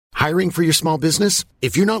Hiring for your small business?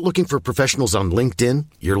 If you're not looking for professionals on LinkedIn,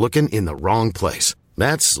 you're looking in the wrong place.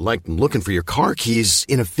 That's like looking for your car keys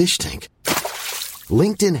in a fish tank.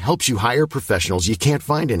 LinkedIn helps you hire professionals you can't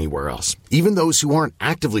find anywhere else, even those who aren't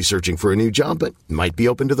actively searching for a new job but might be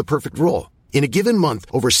open to the perfect role. In a given month,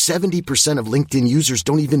 over 70% of LinkedIn users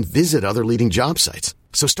don't even visit other leading job sites.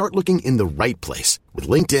 So start looking in the right place. With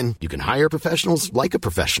LinkedIn, you can hire professionals like a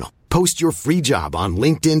professional. Post your free job on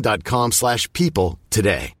linkedin.com/people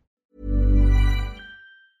today.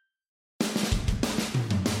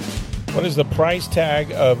 What is the price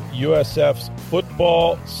tag of USF's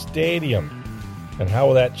football stadium? And how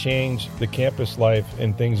will that change the campus life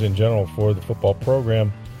and things in general for the football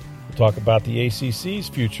program? We'll talk about the ACC's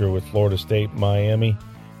future with Florida State, Miami,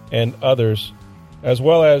 and others, as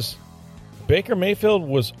well as Baker Mayfield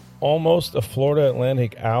was almost a Florida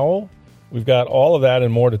Atlantic Owl. We've got all of that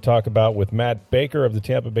and more to talk about with Matt Baker of the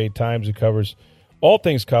Tampa Bay Times, who covers all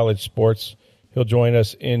things college sports. He'll join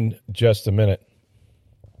us in just a minute.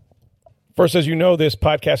 First, as you know, this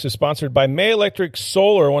podcast is sponsored by May Electric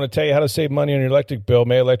Solar. I want to tell you how to save money on your electric bill.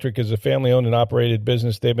 May Electric is a family-owned and operated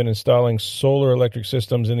business. They've been installing solar electric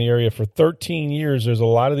systems in the area for 13 years. There's a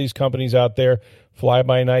lot of these companies out there,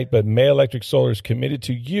 fly-by-night, but May Electric Solar is committed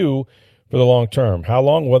to you for the long term. How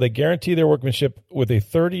long? Well, they guarantee their workmanship with a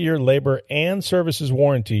 30-year labor and services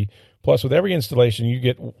warranty. Plus, with every installation, you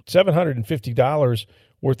get $750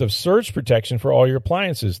 worth of surge protection for all your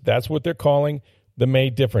appliances. That's what they're calling the May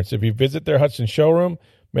difference. If you visit their Hudson showroom,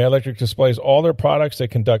 May Electric displays all their products. They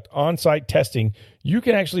conduct on-site testing. You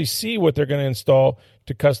can actually see what they're going to install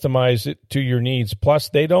to customize it to your needs. Plus,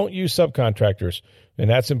 they don't use subcontractors, and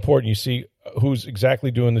that's important. You see who's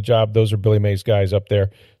exactly doing the job. Those are Billy May's guys up there.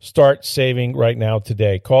 Start saving right now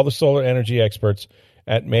today. Call the solar energy experts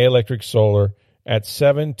at May Electric Solar at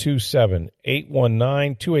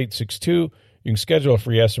 727-819-2862. You can schedule a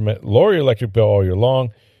free estimate, lower your electric bill all year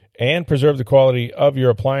long, and preserve the quality of your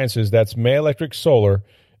appliances. That's May Electric Solar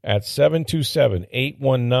at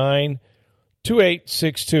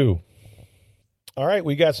 727-819-2862. All right,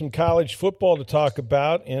 we got some college football to talk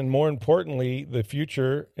about, and more importantly, the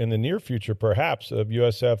future, in the near future perhaps, of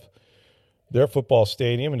USF, their football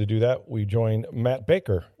stadium. And to do that, we join Matt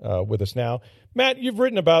Baker with us now. Matt, you've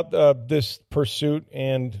written about this pursuit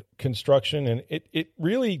and construction, and it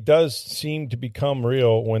really does seem to become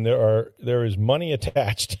real when there is money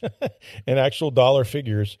attached and actual dollar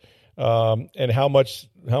figures, and how much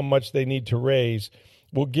they need to raise.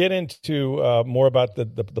 We'll get into more about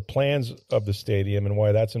the plans of the stadium and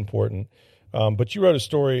why that's important. But you wrote a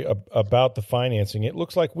story about the financing. It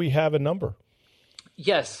looks like we have a number.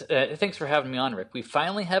 Yes. Thanks for having me on, Rick. We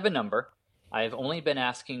finally have a number. I've only been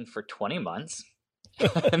asking for 20 months.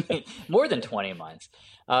 I mean, more than 20 months.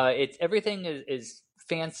 Everything is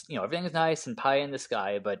fancy, everything is nice and pie in the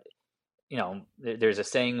sky, but there's a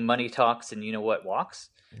saying, money talks and you know what walks.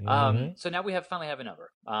 Mm-hmm. So now we finally have a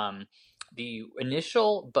number. The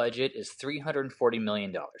initial budget is $340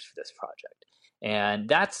 million for this project. And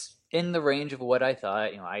that's in the range of what I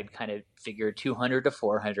thought. I'd kind of figured 200 to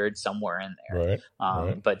 400, somewhere in there.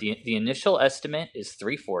 Right. But the initial estimate is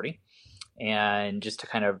 340. And just to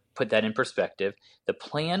kind of put that in perspective, the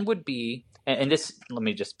plan would be, and this, let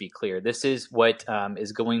me just be clear, this is what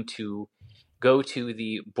is going to go to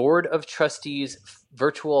the Board of Trustees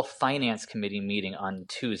virtual finance committee meeting on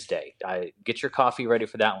Tuesday. Get your coffee ready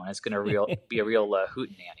for that one. It's going to be a real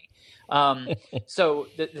hootenanny. So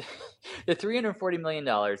the $340 million,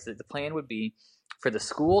 the plan would be for the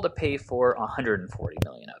school to pay for $140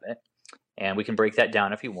 million of it. And we can break that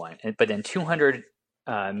down if you want. But then $200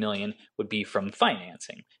 million would be from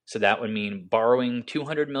financing. So that would mean borrowing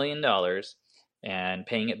 $200 million and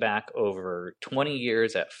paying it back over 20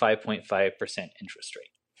 years at 5.5% interest rate.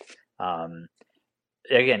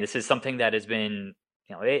 Again, this is something that has been,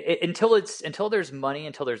 until there's money,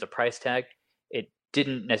 until there's a price tag, it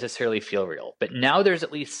didn't necessarily feel real. But now there's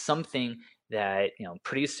at least something that,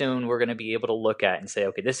 pretty soon we're going to be able to look at and say,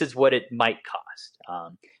 okay, this is what it might cost.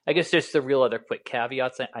 I guess just the real other quick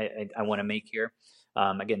caveats I want to make here.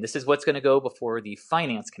 Again, this is what's going to go before the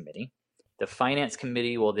finance committee. The finance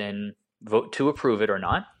committee will then vote to approve it or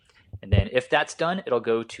not. And then if that's done, it'll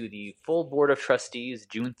go to the full Board of Trustees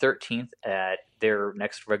June 13th at their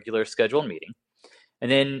next regular scheduled meeting.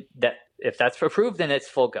 And then if that's approved, then it's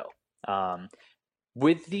full go.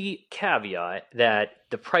 With the caveat that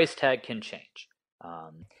the price tag can change.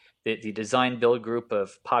 The design build group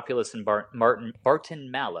of Populous and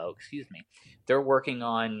Barton Mallow, they're working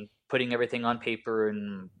on putting everything on paper,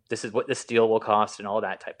 and this is what this deal will cost and all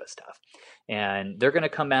that type of stuff. And they're going to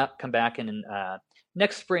come back in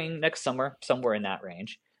next spring, next summer, somewhere in that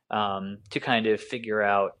range, to kind of figure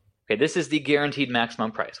out okay, this is the guaranteed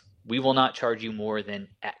maximum price. We will not charge you more than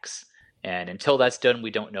X. And until that's done,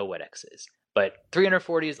 we don't know what X is. But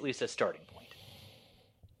 340 is at least a starting point.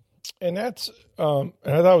 And that's, and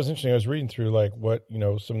I thought it was interesting. I was reading through like what,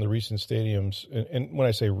 some of the recent stadiums, and when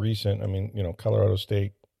I say recent, I mean, Colorado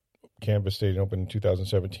State Campus Stadium opened in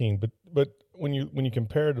 2017, but when you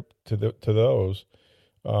compare it to those,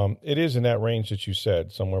 it is in that range that you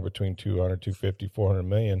said, somewhere between 200, 250, 400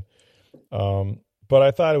 million. But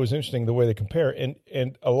I thought it was interesting the way they compare,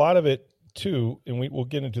 and a lot of it too, and we'll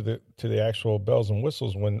get into the actual bells and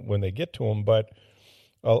whistles when they get to them, but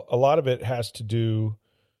a lot of it has to do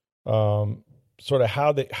sort of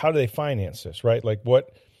how do they finance this, right? Like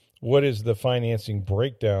what is the financing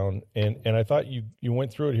breakdown? And I thought you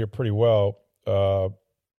went through it here pretty well,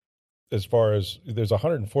 as far as there's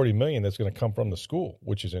 140 million that's going to come from the school,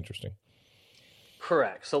 which is interesting.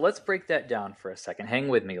 Correct. So let's break that down for a second. Hang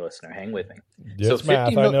with me, listener. Hang with me. It's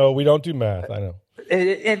math. I know we don't do math. I know.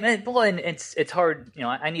 And it's hard.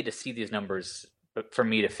 I need to see these numbers for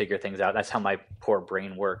me to figure things out. That's how my poor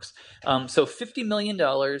brain works. So $50 million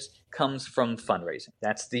comes from fundraising.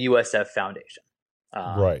 That's the USF Foundation.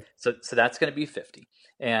 Right. So that's going to be 50.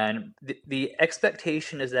 And the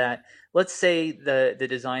expectation is that, let's say the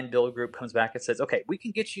design build group comes back and says, okay, we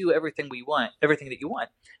can get you everything that you want,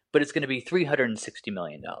 but it's going to be $360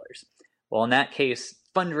 million. Well, in that case,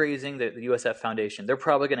 fundraising, the USF Foundation, they're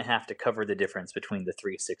probably going to have to cover the difference between the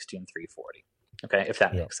 360 and 340. Okay, if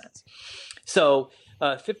that makes sense. So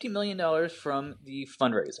 $50 million from the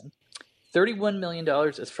fundraising. $31 million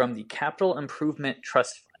is from the Capital Improvement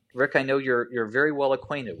Trust Fund. Rick, I know you're very well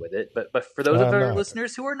acquainted with it, but for those of our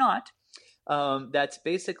listeners who are not, that's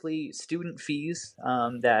basically student fees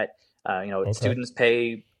that students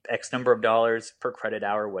pay X number of dollars per credit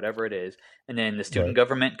hour, whatever it is, and then the student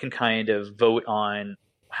government can kind of vote on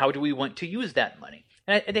how do we want to use that money,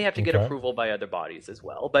 and they have to get approval by other bodies as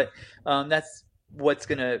well. But that's what's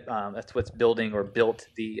building or built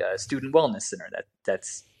the Student Wellness Center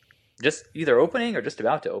that's just either opening or just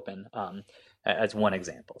about to open. As one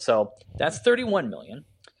example. So that's $31 million.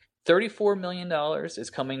 $34 million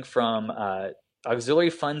is coming from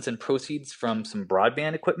auxiliary funds and proceeds from some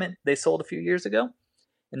broadband equipment they sold a few years ago.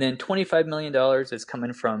 And then $25 million is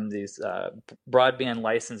coming from these broadband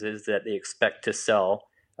licenses that they expect to sell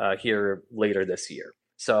here later this year.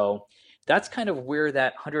 So that's kind of where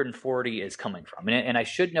that 140 is coming from. And I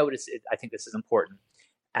should notice, I think this is important.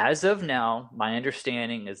 As of now, my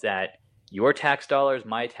understanding is that your tax dollars,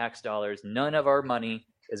 my tax dollars, none of our money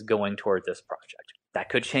is going toward this project. That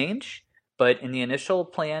could change, but in the initial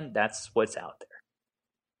plan, that's what's out there.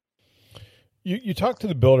 You talked to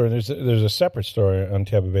the builder, and there's a separate story on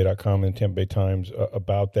TampaBay.com and Tampa Bay Times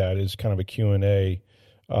about that. Is kind of a Q&A.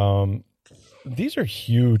 These are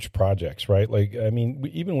huge projects, right? Like, I mean,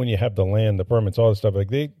 even when you have the land, the permits, all this stuff,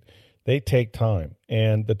 like they take time.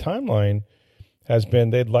 And the timeline has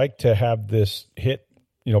been they'd like to have this hit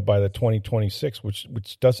by the 2026,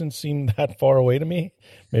 which doesn't seem that far away to me.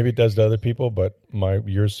 Maybe it does to other people, but my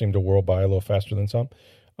years seem to whirl by a little faster than some.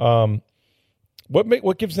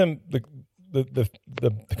 What gives them the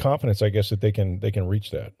confidence, I guess, that they can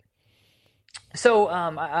reach that? So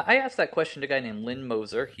I asked that question to a guy named Lynn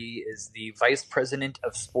Moser. He is the vice president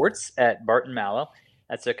of sports at Barton Mallow.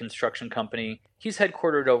 That's a construction company. He's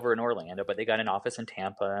headquartered over in Orlando, but they got an office in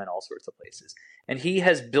Tampa and all sorts of places. And he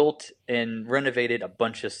has built and renovated a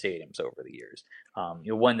bunch of stadiums over the years.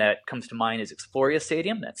 One that comes to mind is Exploria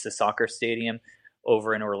Stadium. That's the soccer stadium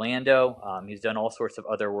over in Orlando. He's done all sorts of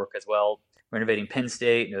other work as well, renovating Penn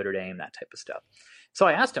State, Notre Dame, that type of stuff. So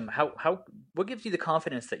I asked him, what gives you the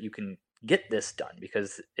confidence that you can get this done?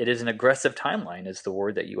 Because it is an aggressive timeline, is the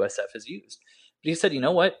word that USF has used. But he said, you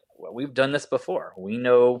know what? Well, we've done this before. We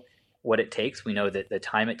know what it takes. We know that the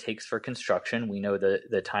time it takes for construction. We know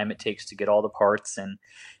the time it takes to get all the parts.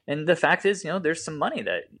 And the fact is, there's some money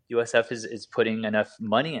that USF is putting enough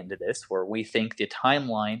money into this where we think the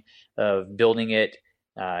timeline of building it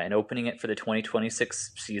and opening it for the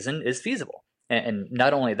 2026 season is feasible. And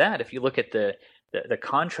not only that, if you look at the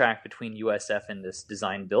contract between USF and this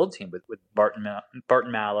design build team with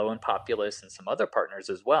Barton Mallow and Populous and some other partners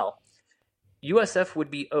as well, USF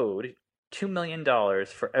would be owed $2 million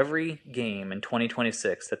for every game in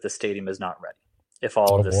 2026 that the stadium is not ready, if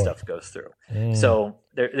all of this stuff goes through. So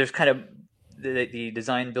there's kind of the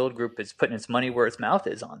design build group is putting its money where its mouth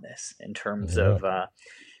is on this in terms of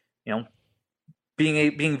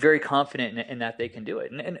being very confident in that they can do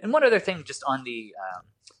it. And one other thing, just on the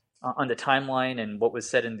timeline and what was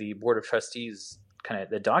said in the Board of Trustees, kind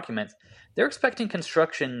of the documents, they're expecting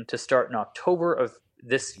construction to start in October of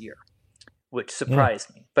this year. which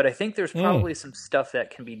surprised me. But I think there's probably some stuff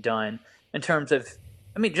that can be done in terms of,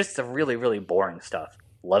 just the really, really boring stuff.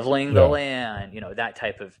 Leveling the land, that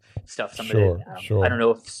type of stuff. Sure. I don't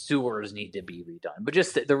know if sewers need to be redone, but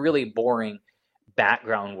just the really boring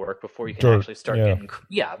background work before you can actually start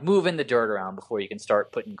moving the dirt around before you can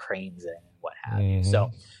start putting cranes in and what have you.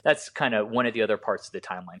 So that's kind of one of the other parts of the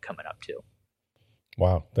timeline coming up too.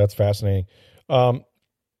 Wow, that's fascinating.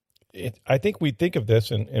 I think we think of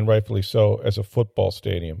this, and rightfully so, as a football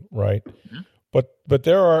stadium, right? Mm-hmm. But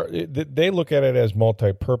they look at it as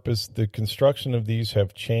multi-purpose. The construction of these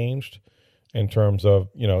have changed in terms of,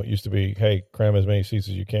 it used to be, hey, cram as many seats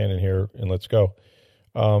as you can in here and let's go.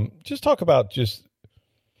 Just talk about just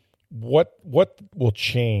what will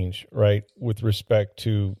change, right, with respect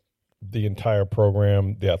to the entire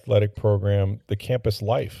program, the athletic program, the campus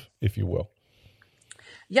life, if you will.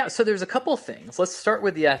 Yeah, so there's a couple things. Let's start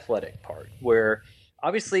with the athletic part, where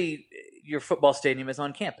obviously your football stadium is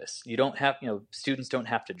on campus. You don't have, students don't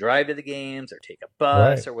have to drive to the games or take a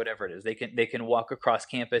bus or whatever it is. They can walk across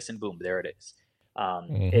campus and boom, there it is.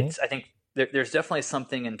 I think there's definitely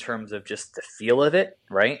something in terms of just the feel of it,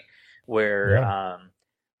 right? Where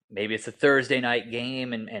maybe it's a Thursday night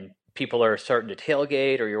game and people are starting to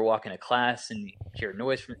tailgate, or you're walking to class and you hear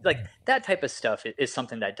noise from that type of stuff is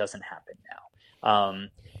something that doesn't happen now.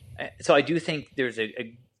 So I do think there's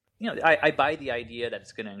I buy the idea that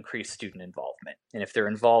it's going to increase student involvement. And if they're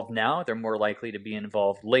involved now, they're more likely to be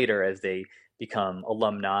involved later as they become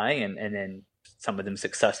alumni and then some of them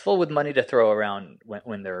successful with money to throw around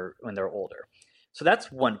when they're older. So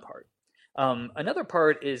that's one part. Another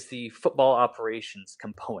part is the football operations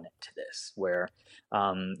component to this, where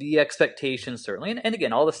the expectation certainly, and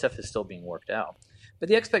again, all this stuff is still being worked out, but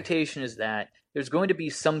the expectation is that there's going to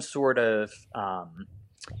be some sort of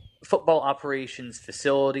football operations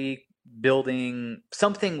facility, building,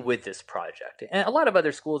 something with this project. And a lot of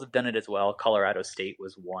other schools have done it as well. Colorado State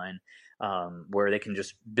was one, where they can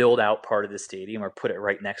just build out part of the stadium or put it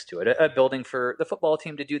right next to it, a building for the football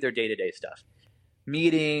team to do their day-to-day stuff.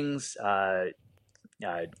 Meetings,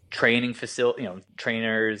 training facility,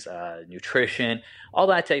 trainers, nutrition, all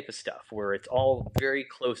that type of stuff, where it's all very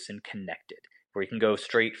close and connected, where you can go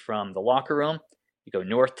straight from the locker room, you go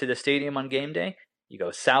north to the stadium on game day, you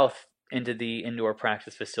go south into the indoor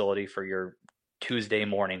practice facility for your Tuesday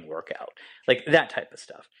morning workout, like that type of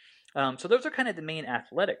stuff. So those are kind of the main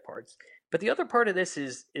athletic parts. But the other part of this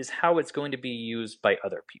is how it's going to be used by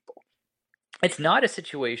other people. It's not a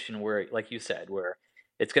situation where, like you said, where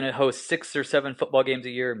it's going to host 6 or 7 football games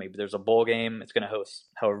a year. Maybe there's a bowl game. It's going to host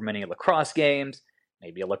however many lacrosse games,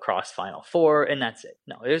 maybe a lacrosse Final Four, and that's it.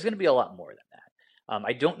 No, there's going to be a lot more than that.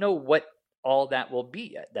 I don't know what all that will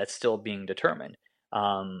be yet. That's still being determined.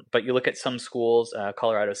 But you look at some schools,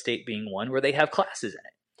 Colorado State being one, where they have classes in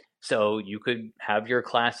it. So you could have your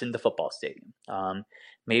class in the football stadium.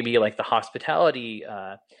 Maybe like the hospitality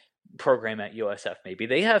program at USF, maybe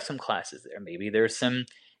they have some classes there. Maybe there's some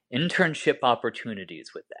internship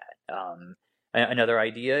opportunities with that. Another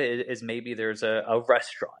idea is maybe there's a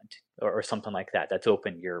restaurant or something like that that's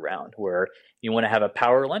open year round, where you want to have a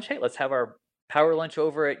power lunch. Hey, let's have our power lunch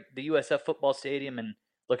over at the USF football stadium and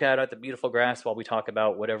look out at the beautiful grass while we talk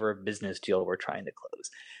about whatever business deal we're trying to close.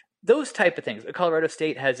 Those type of things. Colorado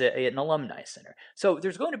State has an alumni center. So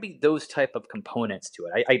there's going to be those type of components to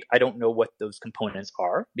it. I don't know what those components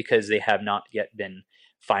are because they have not yet been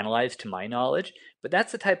finalized to my knowledge. But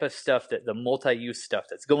that's the type of stuff, that the multi-use stuff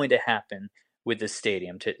that's going to happen with this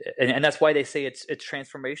stadium. And that's why they say it's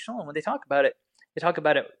transformational. And when they talk about it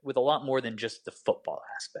with a lot more than just the football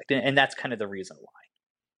aspect. And that's kind of the reason why.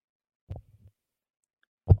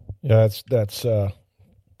 Yeah,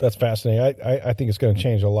 that's fascinating. I think it's going to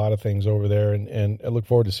change a lot of things over there, and I look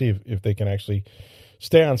forward to see if they can actually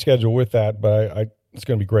stay on schedule with that. But it's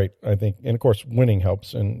going to be great, I think. And, of course, winning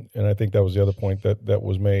helps, and I think that was the other point that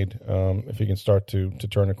was made, if you can start to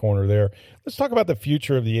turn a corner there. Let's talk about the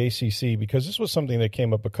future of the ACC, because this was something that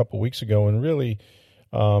came up a couple weeks ago, and really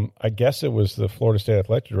I guess it was the Florida State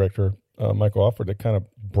Athletic Director, Michael Alford, that kind of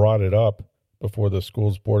brought it up before the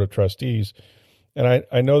school's Board of Trustees. And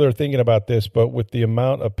I know they're thinking about this, but with the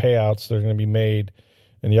amount of payouts that are going to be made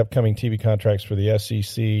in the upcoming TV contracts for the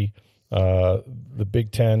SEC, the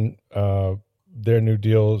Big Ten, their new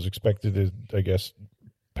deal is expected to, I guess,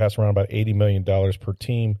 pass around about $80 million per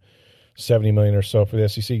team, $70 million or so for the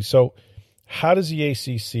SEC. So how does the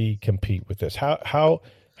ACC compete with this? How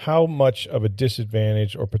much of a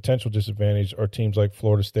disadvantage or potential disadvantage are teams like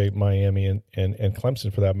Florida State, Miami, and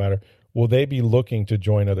Clemson, for that matter? Will they be looking to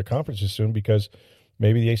join other conferences soon because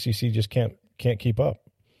maybe the ACC just can't keep up?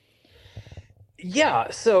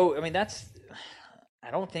 Yeah, so I mean I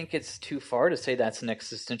don't think it's too far to say that's an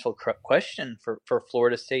existential question for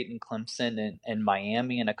Florida State and Clemson and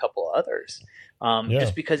Miami and a couple others. Yeah,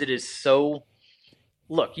 Just because it is so.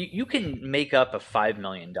 Look, you can make up a $5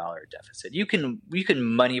 million deficit. You can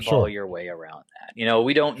moneyball sure, your way around that.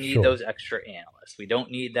 We don't need sure. those extra analysts. We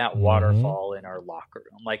don't need that Hmm. waterfall in our locker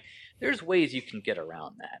room. Like, there's ways you can get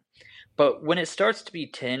around that. But when it starts to be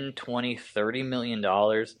 10, 20, $30 million,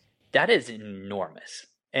 that is enormous.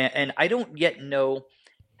 And I don't yet know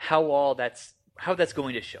how that's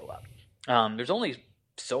going to show up. There's only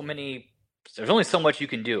so many. There's only so much you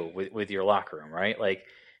can do with your locker room, right? Like,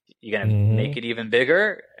 you gonna Hmm. make it even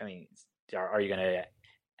bigger? I mean, are you gonna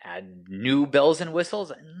add new bells and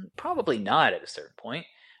whistles? Probably not at a certain point.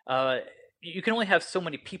 You can only have so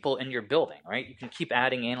many people in your building, right? You can keep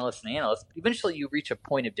adding analysts and analysts, but eventually you reach a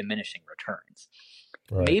point of diminishing returns.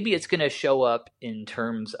 Right. Maybe it's going to show up in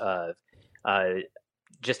terms of uh,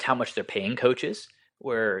 just how much they're paying coaches.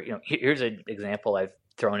 Where, here's an example I've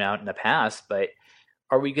thrown out in the past, but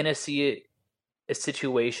are we going to see a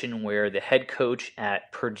situation where the head coach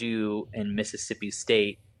at Purdue and Mississippi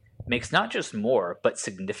State makes not just more, but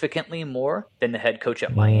significantly more than the head coach at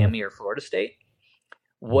Mm-hmm. Miami or Florida State?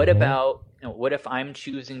 What about, what if I'm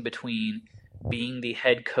choosing between being the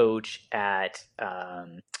head coach at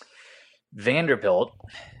Vanderbilt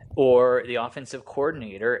or the offensive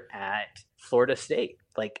coordinator at Florida State?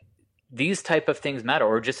 Like, these type of things matter,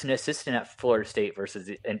 or just an assistant at Florida State versus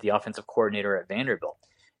the offensive coordinator at Vanderbilt.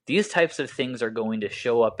 These types of things are going to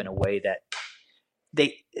show up in a way that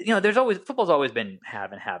there's always, football's always been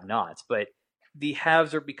have and have nots, but the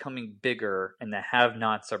haves are becoming bigger and the have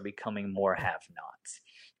nots are becoming more have nots.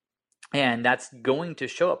 And that's going to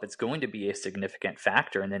show up. It's going to be a significant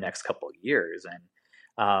factor in the next couple of years.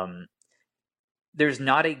 And there's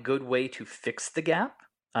not a good way to fix the gap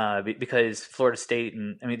because Florida State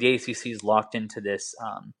and the ACC is locked into this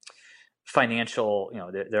financial.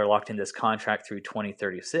 They're locked in this contract through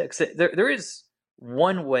 2036. There is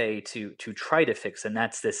one way to try to fix, and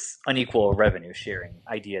that's this unequal revenue sharing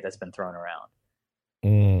idea that's been thrown around.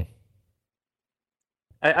 Mm.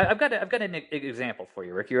 I've got an example for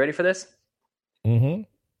you, Rick. You ready for this? Mm-hmm.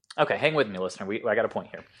 Okay, hang with me, listener. I got a point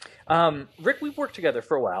here. Rick, we've worked together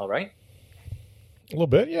for a while, right? A little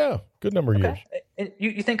bit, yeah. Good number of years. Okay. And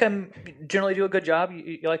you think I'm generally do a good job?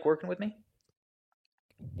 You like working with me?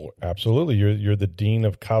 Well, absolutely. You're the dean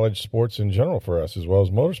of college sports in general for us, as well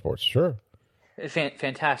as motorsports. Sure.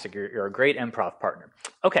 Fantastic. You're a great improv partner.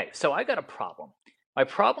 Okay, so I got a problem. My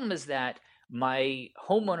problem is that my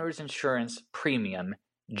homeowner's insurance premium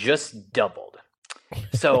just doubled.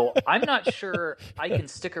 So I'm not sure I can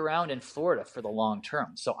stick around in Florida for the long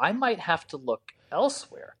term. So I might have to look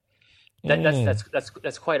elsewhere.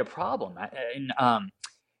 That's quite a problem.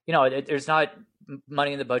 There's not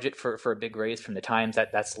money in the budget for a big raise from the Times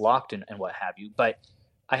that's locked and what have you. But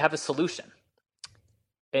I have a solution.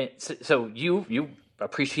 And so you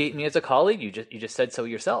appreciate me as a colleague. You just said so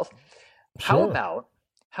yourself. How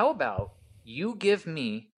Sure. about you give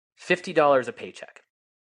me $50 a paycheck,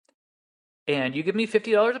 and you give me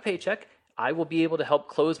 $50 a paycheck. I will be able to help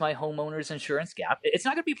close my homeowner's insurance gap. It's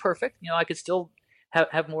not going to be perfect. I could still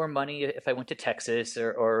have more money if I went to Texas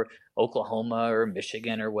or Oklahoma or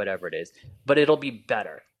Michigan or whatever it is, but it'll be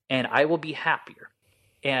better, and I will be happier.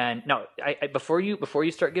 And no, before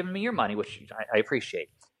you start giving me your money, which I appreciate,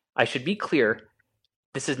 I should be clear.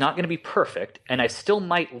 This is not going to be perfect, and I still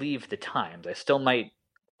might leave the Times. I still might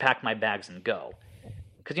pack my bags and go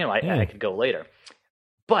because I could go later.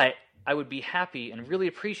 But I would be happy and really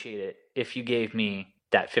appreciate it if you gave me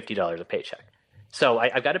that $50 a paycheck. So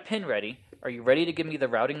I've got a pin ready. Are you ready to give me the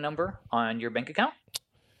routing number on your bank account?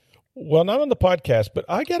 Well, not on the podcast, but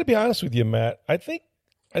I got to be honest with you, Matt. I think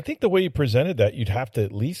the way you presented that, you'd have to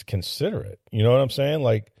at least consider it. You know what I'm saying?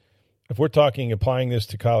 Like, if we're talking applying this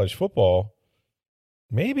to college football,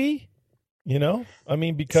 maybe,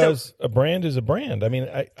 because a brand is a brand. I mean,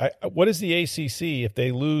 what is the ACC if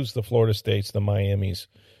they lose the Florida States, the Miamis,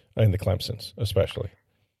 and the Clemsons, especially?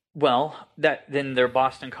 Well, then they're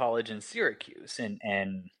Boston College and Syracuse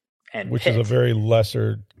and Which is a Pitt. very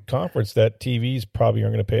lesser conference that TVs probably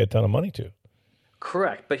aren't going to pay a ton of money to.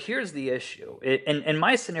 Correct. But here's the issue. In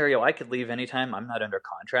my scenario, I could leave anytime. I'm not under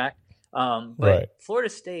contract. But Right. Florida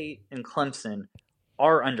State and Clemson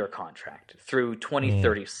are under contract through Mm,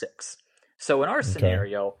 2036. So in our okay.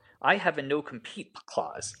 scenario, I have a no compete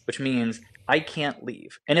clause, which means I can't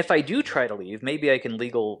leave. And if I do try to leave, maybe I can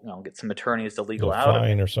get some attorneys to There's legal a out of it.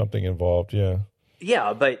 fine or something involved. Yeah.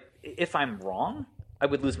 Yeah, but if I'm wrong, I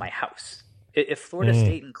would lose my house. If Florida Mm,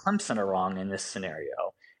 State and Clemson are wrong in this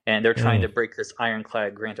scenario, and they're trying mm, to break this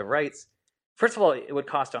ironclad grant of rights, first of all, it would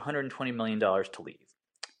cost $120 million to leave.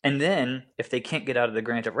 And then if they can't get out of the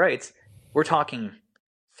grant of rights, we're talking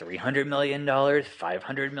 $300 million,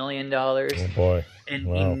 $500 million, Oh boy. an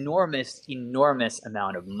Wow. enormous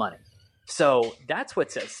amount of money. So that's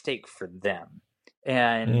what's at stake for them.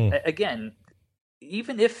 And again,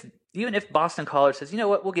 even if Boston College says, you know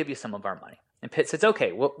what, we'll give you some of our money, and Pitt says,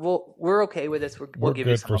 okay, we're okay with this, we'll give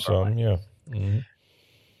you some of our money. Yeah. Mm-hmm.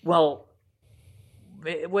 Well,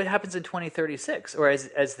 what happens in 2036, or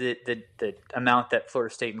as the amount that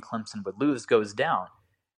Florida State and Clemson would lose goes down?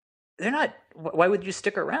 They're not. Why would you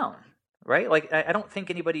stick around, right? Like I don't think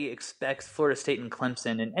anybody expects Florida State and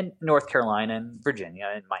Clemson and North Carolina and Virginia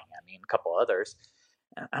and Miami and a couple others.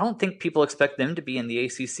 I don't think people expect them to be in the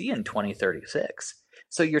ACC in 2036.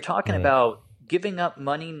 So you're talking about giving up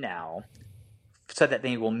money now so that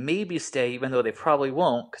they will maybe stay, even though they probably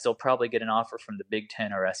won't, because they'll probably get an offer from the Big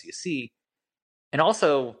Ten or SEC. And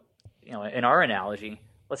also, you know, in our analogy,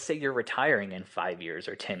 let's say you're retiring in 5 years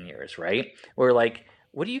or 10 years, right? We're like,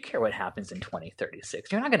 what do you care what happens in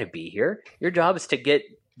 2036? You're not going to be here. Your job is to get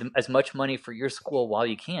as much money for your school while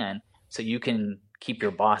you can, so you can keep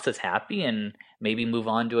your bosses happy and maybe move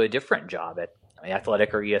on to a different job at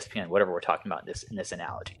Athletic or ESPN, whatever we're talking about in this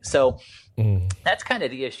analogy. So that's kind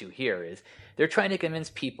of the issue here, is they're trying to convince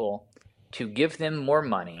people to give them more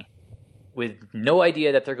money with no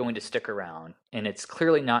idea that they're going to stick around, and it's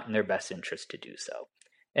clearly not in their best interest to do so.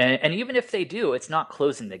 And even if they do, it's not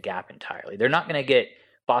closing the gap entirely. They're not going to get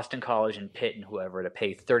Boston College and Pitt and whoever to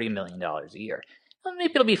pay $30 million a year. Well,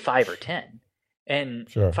 maybe it'll be 5 or 10. And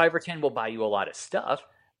Sure. 5 or 10 will buy you a lot of stuff,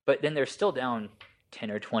 but then they're still down $10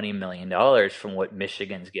 or $20 million from what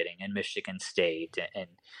Michigan's getting, and Michigan State and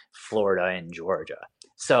Florida and Georgia.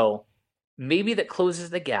 So maybe that closes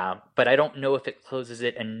the gap, but I don't know if it closes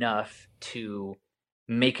it enough to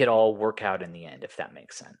make it all work out in the end, if that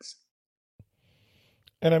makes sense.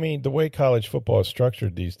 And I mean, the way college football is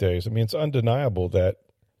structured these days, I mean, it's undeniable that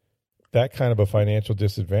that kind of a financial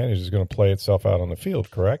disadvantage is going to play itself out on the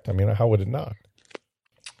field, correct? I mean, how would it not?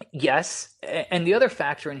 Yes. And the other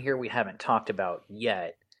factor in here we haven't talked about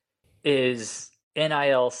yet is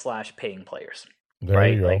NIL/paying players. There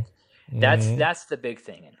right? you go. Like that's the big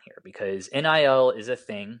thing in here, because NIL is a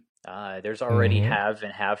thing. There's already have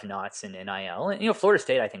and have-nots in NIL. And, you know, Florida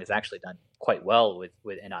State, I think, has actually done quite well with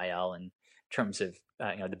NIL in terms of,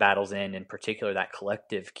 the Battles in particular, that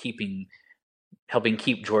collective helping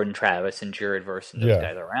keep Jordan Travis and Jared Verse and those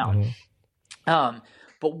guys around.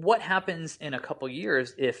 But what happens in a couple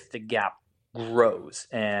years if the gap grows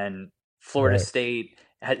and Florida State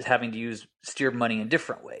is having to steer money in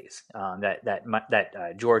different ways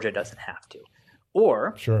that Georgia doesn't have to?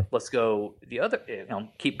 Or let's go the other,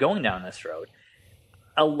 keep going down this road.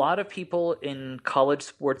 A lot of people in College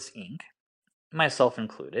Sports Inc., myself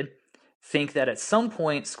included, think that at some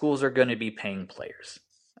point schools are going to be paying players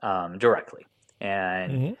directly.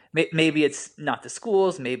 And maybe it's not the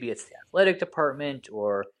schools, maybe it's the athletic department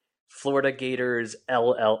or Florida Gators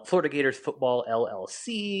Football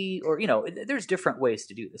LLC, or, there's different ways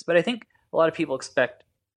to do this. But I think a lot of people expect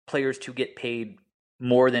players to get paid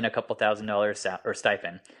more than a couple $1,000s or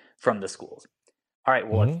stipend from the schools. All right,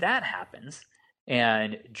 well, if that happens,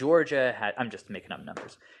 and Georgia I'm just making up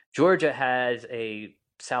numbers, Georgia has a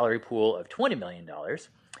salary pool of $20 million,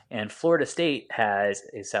 and Florida State has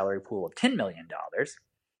a salary pool of $10 million.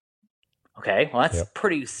 Okay, well, that's a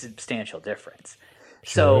pretty substantial difference.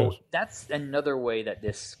 So that's another way that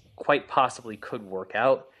this quite possibly could work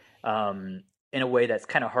out in a way that's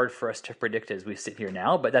kind of hard for us to predict as we sit here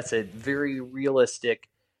now, but that's a very realistic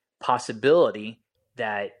possibility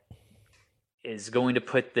that is going to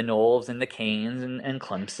put the Noles and the Canes and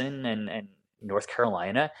Clemson and North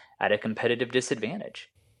Carolina at a competitive disadvantage.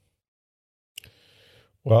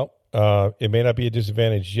 Well, it may not be a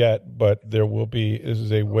disadvantage yet, but there will be. This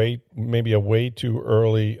is maybe a way too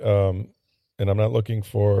early, and I'm not looking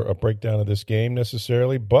for a breakdown of this game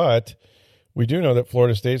necessarily, but we do know that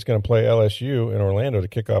Florida State's going to play LSU in Orlando to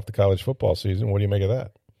kick off the college football season. What do you make of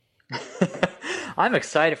that? I'm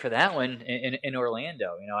excited for that one in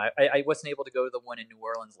Orlando. I wasn't able to go to the one in New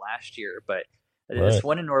Orleans last year, but this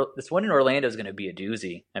one in Orlando is going to be a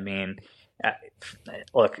doozy. I mean,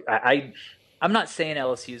 look, I'm not saying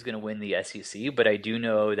LSU is going to win the SEC, but I do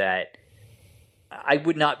know that I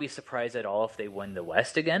would not be surprised at all if they win the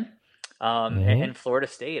West again. And Florida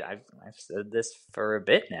State, I've said this for a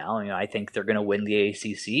bit now. I think they're going to win the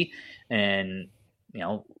ACC, and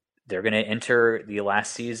they're going to enter the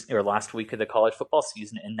last week of the college football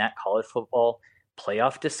season in that college football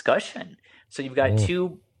playoff discussion. So you've got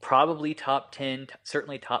two probably top 10,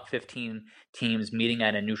 certainly top 15 teams meeting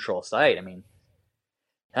at a neutral site. I mean,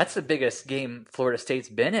 that's the biggest game Florida State's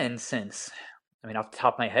been in since I mean, off the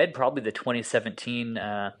top of my head, probably the 2017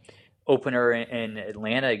 opener in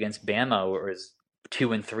Atlanta against Bama, where it was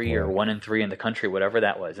 2-3 or 1-3 in the country, whatever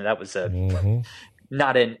that was, and that was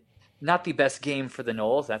not the best game for the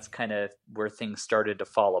Noles. That's kind of where things started to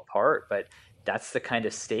fall apart, but that's the kind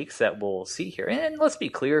of stakes that we'll see here. And let's be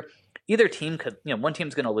clear, either team could, one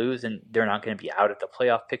team's going to lose and they're not going to be out of the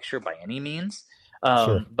playoff picture by any means.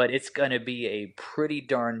 But it's going to be a pretty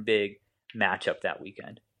darn big matchup that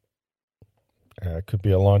weekend. It could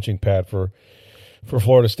be a launching pad for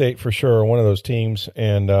Florida State for sure, one of those teams.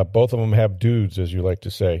 And both of them have dudes, as you like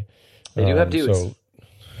to say. They do have dudes. So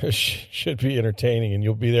it should be entertaining, and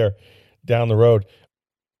you'll be there down the road.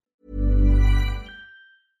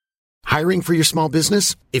 Hiring for your small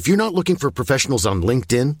business? If you're not looking for professionals on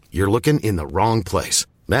LinkedIn, you're looking in the wrong place.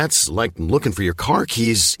 That's like looking for your car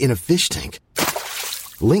keys in a fish tank.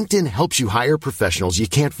 LinkedIn helps you hire professionals you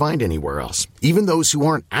can't find anywhere else, even those who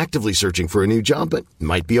aren't actively searching for a new job but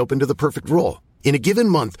might be open to the perfect role. In a given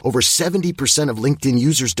month, over 70% of LinkedIn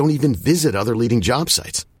users don't even visit other leading job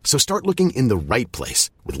sites. So start looking in the right place.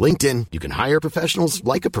 With LinkedIn, you can hire professionals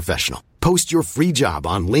like a professional. Post your free job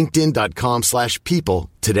on linkedin.com/people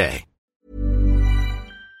today.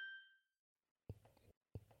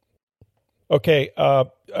 Okay,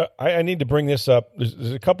 I need to bring this up.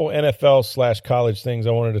 There's a couple NFL/college things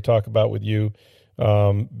I wanted to talk about with you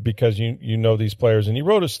because you know these players. And you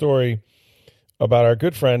wrote a story about our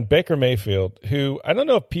good friend Baker Mayfield, who I don't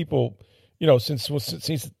know if people, since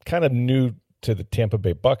he's kind of new to the Tampa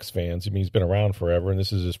Bay Bucks fans. I mean, he's been around forever, and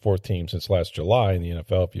this is his fourth team since last July in the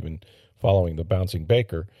NFL, if you've been following the bouncing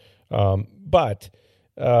Baker. But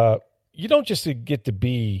you don't just get to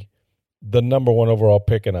be the number one overall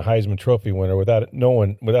pick and a Heisman Trophy winner without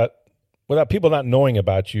people not knowing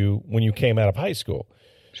about you when you came out of high school.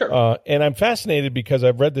 Sure. And I'm fascinated because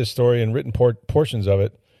I've read this story and written portions of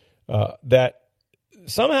it that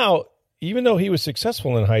somehow, even though he was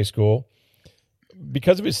successful in high school,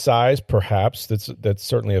 because of his size, perhaps that's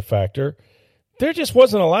certainly a factor. There just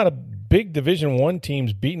wasn't a lot of big Division I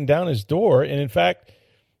teams beating down his door, and in fact,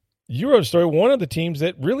 you wrote a story. One of the teams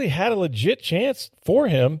that really had a legit chance for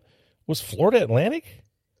him was Florida Atlantic.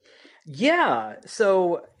 Yeah.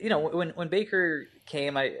 So, when Baker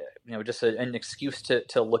came, just an excuse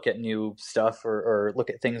to look at new stuff or look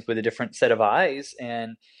at things with a different set of eyes.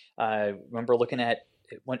 And I remember looking at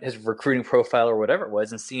his recruiting profile or whatever it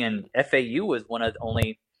was and seeing FAU was one of the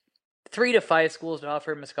only 3 to 5 schools to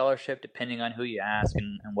offer him a scholarship, depending on who you ask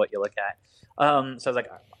and what you look at. So I was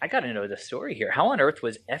like, I got to know the story here. How on earth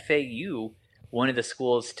was FAU one of the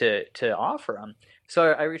schools to offer him?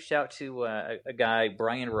 So I reached out to a guy,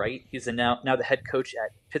 Brian Wright. He's now the head coach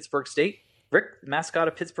at Pittsburgh State. Rick, mascot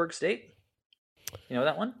of Pittsburgh State. You know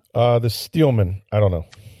that one? The Steelman. I don't know.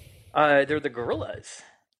 They're the Gorillas,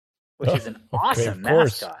 which is an awesome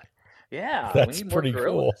mascot. Yeah, that's we need pretty more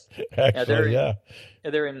Gorillas. Cool. Actually,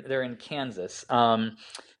 they're in Kansas.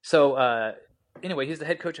 Anyway, he's the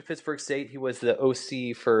head coach of Pittsburgh State. He was the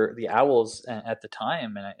OC for the Owls at the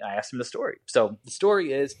time, and I asked him the story. So the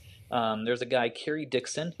story is there's a guy, Kerry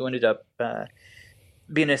Dixon, who ended up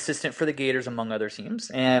being an assistant for the Gators, among other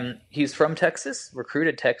teams. And he's from Texas,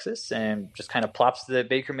 recruited Texas, and just kind of plops the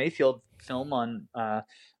Baker Mayfield film on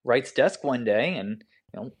Wright's desk one day. And,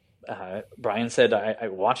 Brian said, I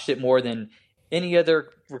watched it more than any other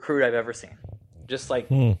recruit I've ever seen. Just like,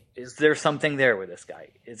 is there something there with this guy?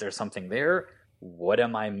 Is there something there? What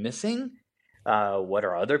am I missing? What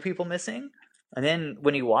are other people missing? And then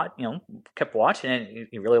when he kept watching it,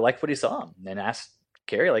 he really liked what he saw. And then asked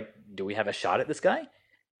Kerry, do we have a shot at this guy?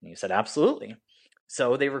 And he said, absolutely.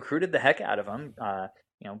 So they recruited the heck out of him.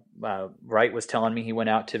 Wright was telling me he went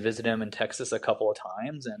out to visit him in Texas a couple of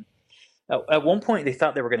times. And at one point they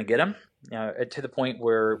thought they were going to get him, to the point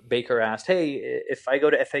where Baker asked, hey, if I go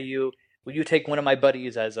to FAU, will you take one of my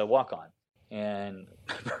buddies as a walk-on? And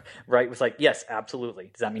Wright was like, yes, absolutely.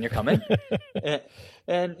 Does that mean you're coming?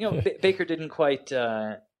 and Baker didn't quite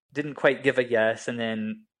give a yes. And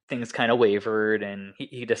then things kind of wavered, and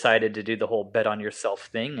he decided to do the whole bet on yourself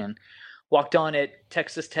thing and walked on at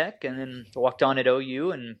Texas Tech, and then walked on at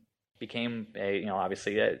OU and became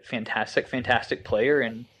obviously a fantastic player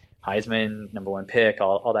and Heisman #1 pick,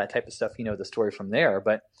 all that type of stuff. The story from there.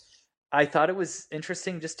 But I thought it was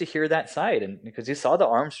interesting just to hear that side, and because you saw the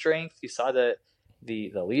arm strength, you saw the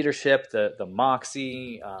leadership, the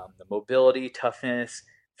moxie, the mobility, toughness,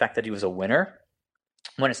 the fact that he was a winner,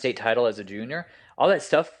 won a state title as a junior, all that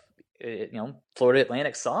stuff. Florida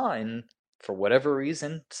Atlantic saw, and for whatever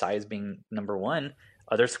reason, size being number one,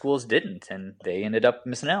 other schools didn't, and they ended up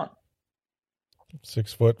missing out.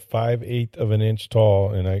 6 foot 5/8 of an inch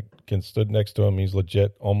tall, and I stood next to him. He's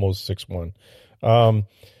legit, almost 6'1".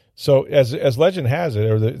 So as legend has it,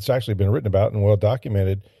 or it's actually been written about and well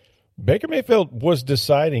documented, Baker Mayfield was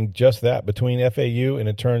deciding just that between FAU, and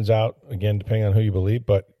it turns out, again, depending on who you believe,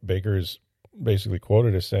 but Baker is basically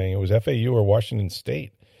quoted as saying it was FAU or Washington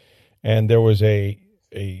State. And there was a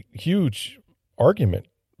huge argument,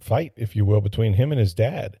 fight, if you will, between him and his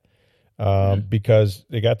dad because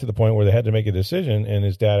they got to the point where they had to make a decision, and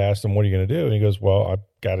his dad asked him, "What are you going to do?" And he goes, "Well, I've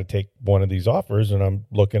got to take one of these offers, and I'm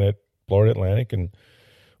looking at Florida Atlantic and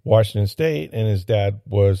Washington State." And his dad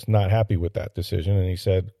was not happy with that decision, and he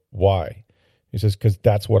said, "Why?" He says, "Because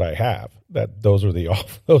that's what I have. Those are the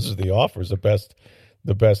offers,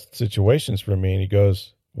 the best situations for me." And he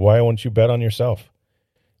goes, "Why won't you bet on yourself?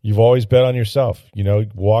 You've always bet on yourself.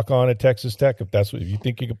 Walk on at Texas Tech if you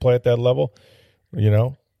think you can play at that level.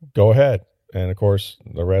 Go ahead." And of course,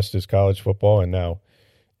 the rest is college football and now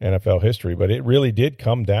NFL history. But it really did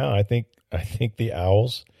come down. I think the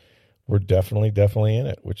Owls were definitely in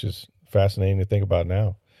it, which is fascinating to think about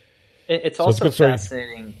now. It's also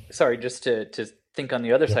fascinating. Sorry, just to think on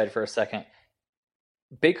the other side for a second.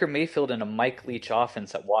 Baker Mayfield in a Mike Leach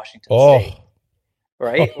offense at Washington State,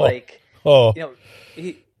 right?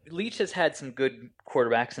 Leach has had some good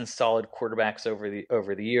quarterbacks and solid quarterbacks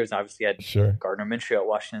over the years. Obviously, had Gardner Minshew at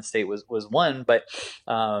Washington State was one, but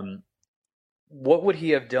what would he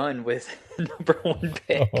have done with number one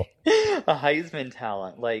pick, a Heisman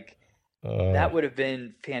talent? That would have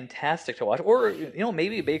been fantastic to watch. Or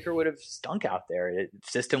maybe Baker would have stunk out there. The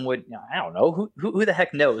system would. I don't know. Who the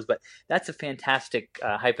heck knows? But that's a fantastic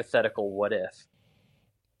hypothetical what if.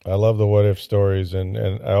 I love the what if stories, and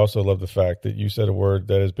I also love the fact that you said a word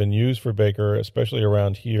that has been used for Baker, especially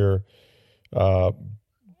around here,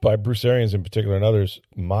 by Bruce Arians in particular and others,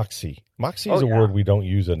 moxie. Moxie is a word we don't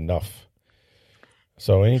use enough.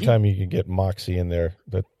 So anytime you can get moxie in there,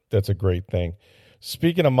 that's a great thing.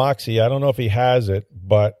 Speaking of moxie, I don't know if he has it,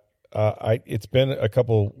 but it's been a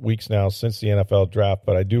couple weeks now since the NFL draft,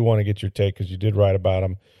 but I do want to get your take because you did write about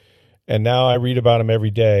him, and now I read about him every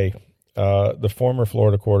day. The former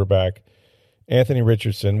Florida quarterback, Anthony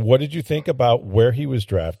Richardson. What did you think about where he was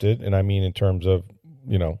drafted? And I mean in terms of,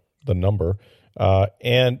 the number.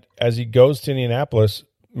 And as he goes to Indianapolis,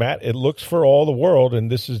 Matt, it looks for all the world,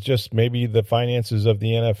 and this is just maybe the finances of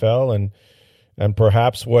the NFL and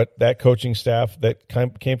perhaps what that coaching staff that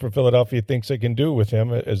came from Philadelphia thinks they can do with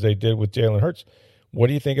him as they did with Jalen Hurts. What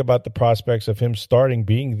do you think about the prospects of him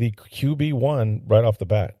being the QB1 right off the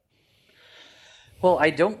bat? Well,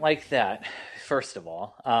 I don't like that, first of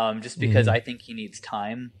all, just because I think he needs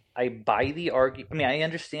time. I buy the argument. I mean, I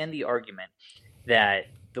understand the argument that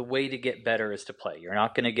the way to get better is to play. You're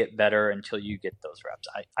not going to get better until you get those reps.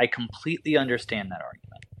 I completely understand that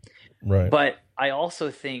argument. Right. But I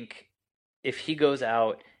also think if he goes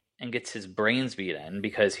out and gets his brains beat in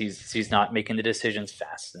because he's not making the decisions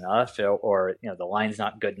fast enough or the line's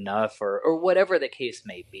not good enough or whatever the case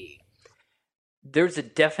may be, there's a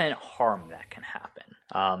definite harm that can happen.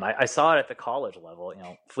 I saw it at the college level.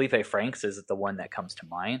 Felipe Franks is the one that comes to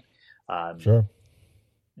mind. Sure.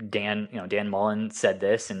 Dan Mullen said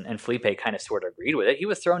this, and Felipe kind of sort of agreed with it. He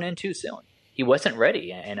was thrown in too soon. He wasn't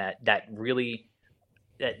ready, and that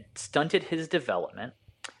stunted his development.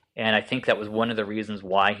 And I think that was one of the reasons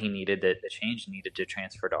why he needed the change, needed to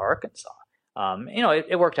transfer to Arkansas.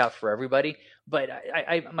 It worked out for everybody, but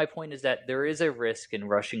my point is that there is a risk in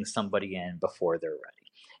rushing somebody in before they're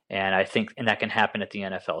ready, and I think that can happen at the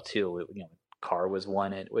NFL too. Carr was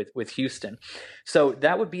one with Houston, so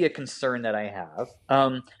that would be a concern that I have.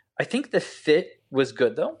 I think the fit was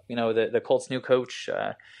good though. The Colts' new coach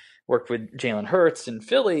worked with Jalen Hurts in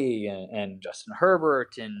Philly and Justin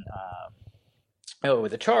Herbert and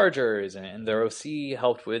with the Chargers, and their OC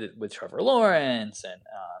helped with Trevor Lawrence and.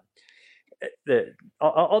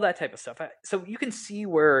 All that type of stuff. So you can see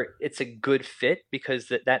where it's a good fit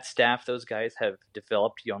because that staff, those guys have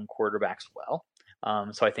developed young quarterbacks well.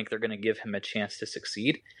 So I think they're going to give him a chance to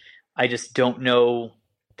succeed. I just don't know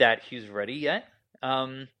that he's ready yet.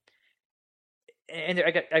 And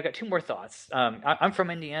I got two more thoughts. I'm from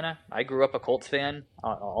Indiana. I grew up a Colts fan.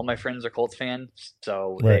 All my friends are Colts fans.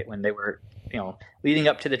 So right. When they were leading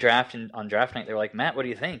up to the draft and on draft night, they were like, "Matt, what do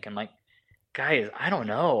you think?" I'm like, "Guys, I don't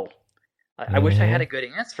know. I wish I had a good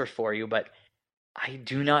answer for you, but I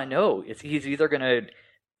do not know. He's either going to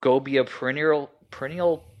go be a perennial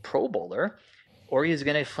Pro Bowler, or he's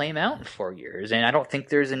going to flame out in 4 years, and I don't think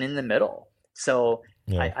there's an in the middle. So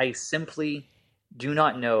I simply do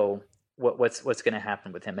not know what's going to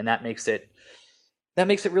happen with him, and that makes it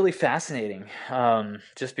really fascinating,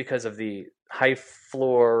 just because of the high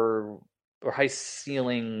floor or high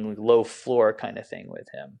ceiling, low floor kind of thing with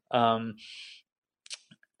him.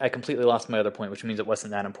 I completely lost my other point, which means it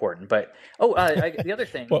wasn't that important. But the other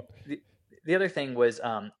thing, Well, the other thing was,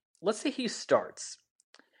 let's say he starts.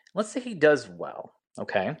 Let's say he does well.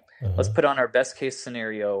 Okay, let's put on our best case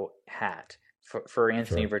scenario hat for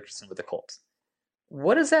Anthony Richardson with the Colts.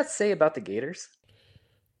 What does that say about the Gators?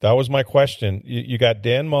 That was my question. You got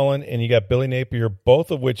Dan Mullen and you got Billy Napier, both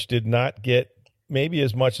of which did not get maybe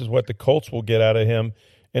as much as what the Colts will get out of him.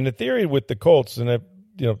 And the theory with the Colts, and a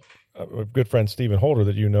good friend Stephen Holder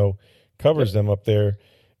that covers them up there,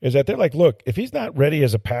 is that they're like, look, if he's not ready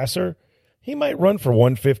as a passer, he might run for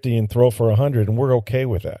 150 and throw for 100, and we're okay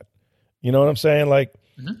with that. You know what I'm saying? Like,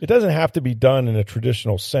 it doesn't have to be done in a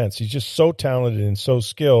traditional sense. He's just so talented and so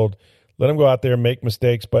skilled. Let him go out there and make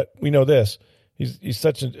mistakes, but we know this. He's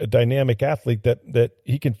such a dynamic athlete that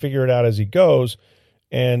he can figure it out as he goes,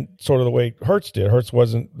 and sort of the way Hurts did. Hurts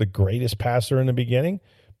wasn't the greatest passer in the beginning,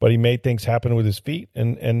 but he made things happen with his feet,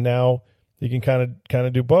 and now he can kind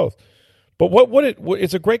of do both. But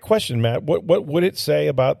it's a great question, Matt. What would it say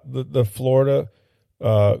about the Florida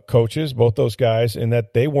coaches, both those guys, in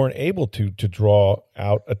that they weren't able to draw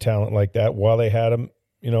out a talent like that while they had him,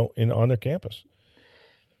 on their campus?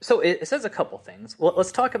 So it says a couple things. Well,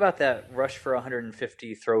 let's talk about that rush for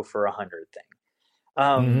 150, throw for 100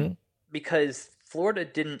 thing. Because Florida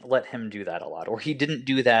didn't let him do that a lot, or he didn't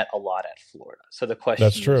do that a lot at Florida. So the question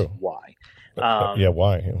is why?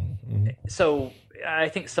 Why? So I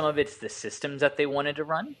think some of it's the systems that they wanted to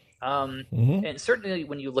run. And certainly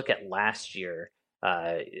when you look at last year,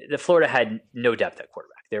 the Florida had no depth at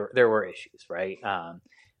quarterback. There were issues, right?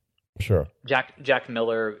 Sure. Jack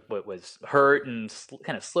Miller was hurt and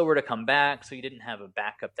kind of slower to come back, so you didn't have a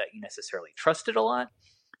backup that you necessarily trusted a lot.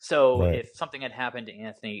 So if something had happened to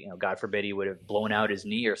Anthony, God forbid he would have blown out his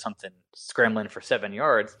knee or something, scrambling for 7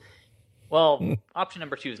 yards. Well, option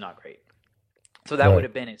number 2 is not great. So that would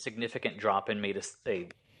have been a significant drop and made a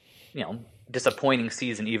disappointing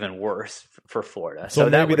season even worse for Florida. So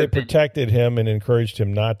maybe they protected him and encouraged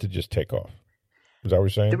him not to just take off. Is that what you're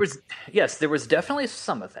saying? There was definitely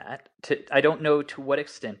some of that. I don't know to what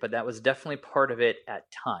extent, but that was definitely part of it at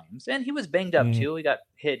times. And he was banged up too. He got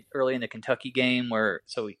hit early in the Kentucky game,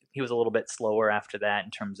 so he was a little bit slower after that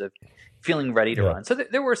in terms of feeling ready to run. So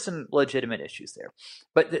there were some legitimate issues there.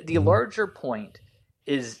 But the larger point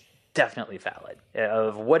is definitely valid.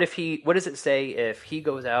 Of what does it say if he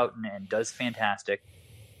goes out and does fantastic,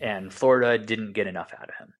 and Florida didn't get enough out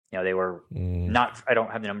of him? They were not, I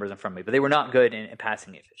don't have the numbers in front of me, but they were not good in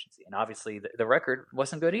passing efficiency. And obviously the record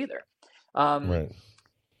wasn't good either. And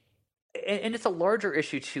it's a larger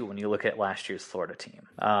issue too when you look at last year's Florida team.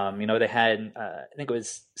 They had, I think it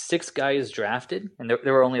was 6 guys drafted, and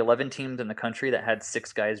there were only 11 teams in the country that had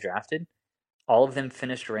 6 guys drafted. All of them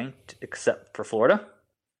finished ranked except for Florida.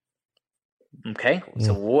 Okay,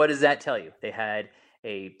 so what does that tell you? They had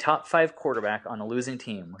a top 5 quarterback on a losing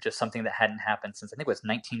team, which is something that hadn't happened since I think it was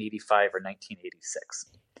 1985 or 1986.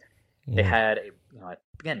 They had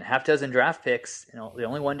again, half dozen draft picks, the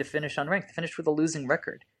only one to finish unranked. They finished with a losing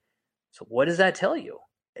record. So what does that tell you?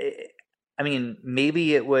 I mean,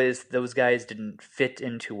 maybe it was those guys didn't fit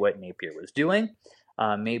into what Napier was doing.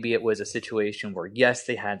 Maybe it was a situation where, yes,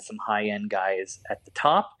 they had some high-end guys at the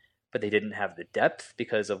top, but they didn't have the depth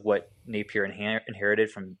because of what Napier inherited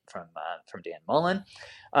from Dan Mullen.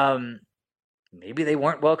 Maybe they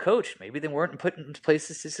weren't well coached. Maybe they weren't put into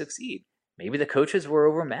places to succeed. Maybe the coaches were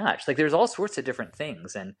overmatched. Like, there's all sorts of different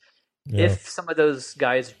things. And if some of those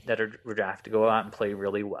guys that were drafted go out and play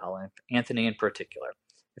really well, and Anthony in particular,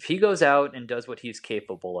 if he goes out and does what he's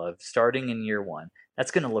capable of starting in year 1,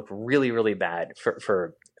 that's going to look really, really bad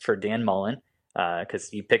for Dan Mullen because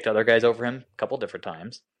he picked other guys over him a couple different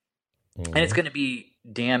times. And it's going to be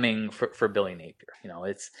damning for Billy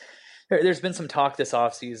Napier. There's been some talk this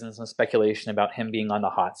offseason, some speculation about him being on the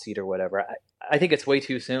hot seat or whatever. I think it's way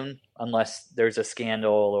too soon unless there's a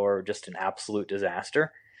scandal or just an absolute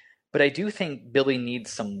disaster. But I do think Billy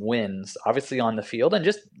needs some wins, obviously on the field, and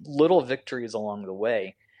just little victories along the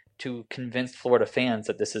way to convince Florida fans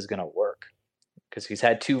that this is going to work. Because he's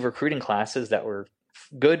had 2 recruiting classes that were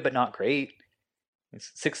good but not great.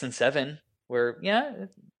 It's 6 and 7, where,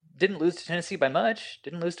 didn't lose to Tennessee by much,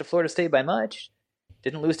 didn't lose to Florida State by much,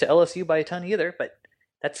 didn't lose to LSU by a ton either, but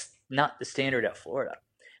that's not the standard at Florida.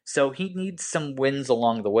 So he needs some wins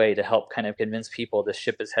along the way to help kind of convince people the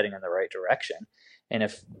ship is heading in the right direction. And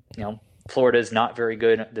if, Florida is not very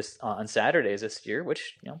good on Saturdays this year,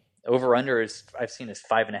 which, over under is, I've seen is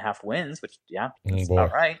 5.5 wins, which, that's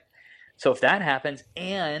about right. So if that happens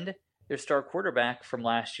and their star quarterback from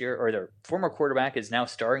last year or their former quarterback is now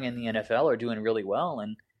starring in the NFL or doing really well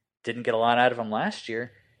and didn't get a lot out of him last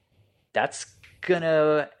year, that's going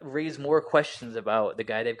to raise more questions about the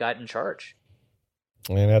guy they've got in charge.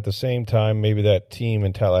 And at the same time, maybe that team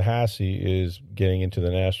in Tallahassee is getting into the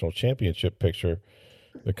national championship picture.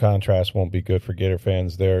 The contrast won't be good for Gator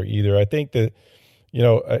fans there either. I think that,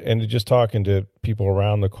 and just talking to people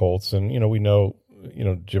around the Colts, and, we know,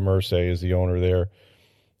 Jim Irsay is the owner there.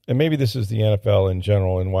 And maybe this is the NFL in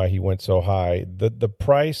general and why he went so high. The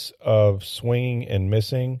price of swinging and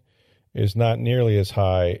missing is not nearly as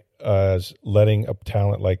high as letting a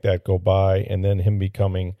talent like that go by and then him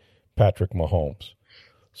becoming Patrick Mahomes.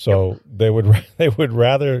 So they would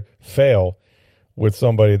rather fail with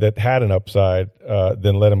somebody that had an upside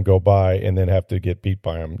than let him go by and then have to get beat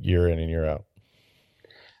by him year in and year out.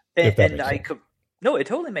 No, it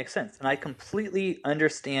totally makes sense, and I completely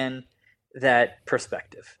understand that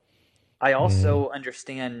perspective. I also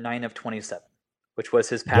understand 9 of 27, which was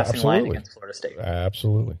his passing line against Florida State.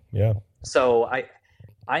 Absolutely, yeah. So I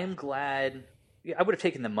am glad. I would have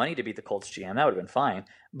taken the money to beat the Colts GM. That would have been fine.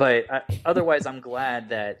 But otherwise, I'm glad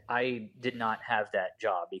that I did not have that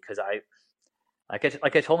job because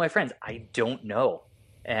like I told my friends, I don't know.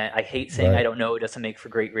 And I hate saying I don't know. It doesn't make for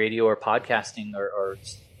great radio or podcasting or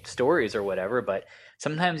stories or whatever. But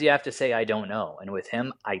sometimes you have to say, I don't know. And with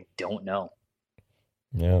him, I don't know.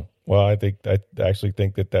 Yeah. Well, I actually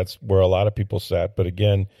think that that's where a lot of people sat. But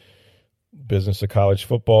again, business of college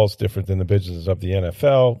football is different than the business of the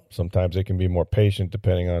NFL. Sometimes they can be more patient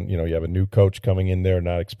depending on, you have a new coach coming in there,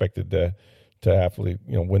 not expected to happily,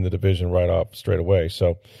 win the division right off straight away.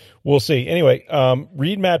 So we'll see. Anyway,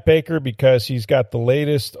 read Matt Baker because he's got the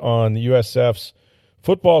latest on the USF's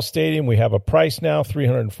football stadium. We have a price now,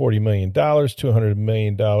 $340 million, $200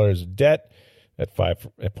 million debt at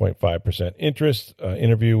 5.5% interest,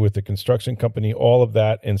 interview with the construction company, all of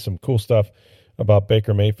that, and some cool stuff about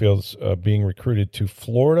Baker Mayfield's being recruited to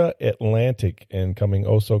Florida Atlantic and coming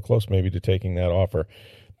oh so close maybe to taking that offer.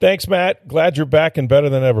 Thanks, Matt. Glad you're back and better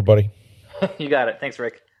than ever, buddy. You got it. Thanks,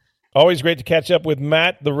 Rick. Always great to catch up with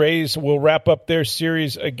Matt. The Rays will wrap up their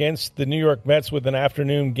series against the New York Mets with an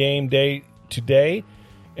afternoon game day today,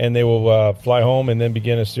 and they will fly home and then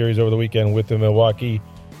begin a series over the weekend with the Milwaukee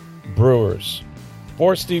Brewers.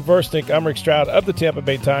 For Steve Versnick, I'm Rick Stroud of the Tampa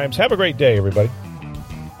Bay Times. Have a great day, everybody.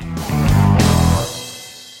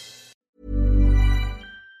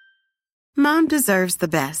 Mom deserves the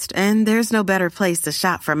best, and there's no better place to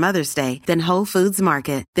shop for Mother's Day than Whole Foods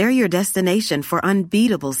Market. They're your destination for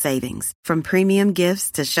unbeatable savings, from premium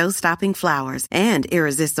gifts to show-stopping flowers and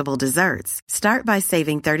irresistible desserts. Start by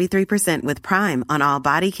saving 33% with Prime on all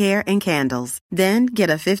body care and candles. Then get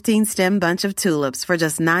a 15-stem bunch of tulips for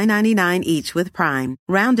just $9.99 each with Prime.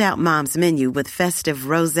 Round out Mom's menu with festive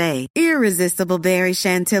rosé, irresistible berry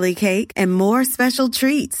chantilly cake, and more special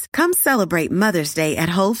treats. Come celebrate Mother's Day at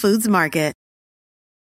Whole Foods Market.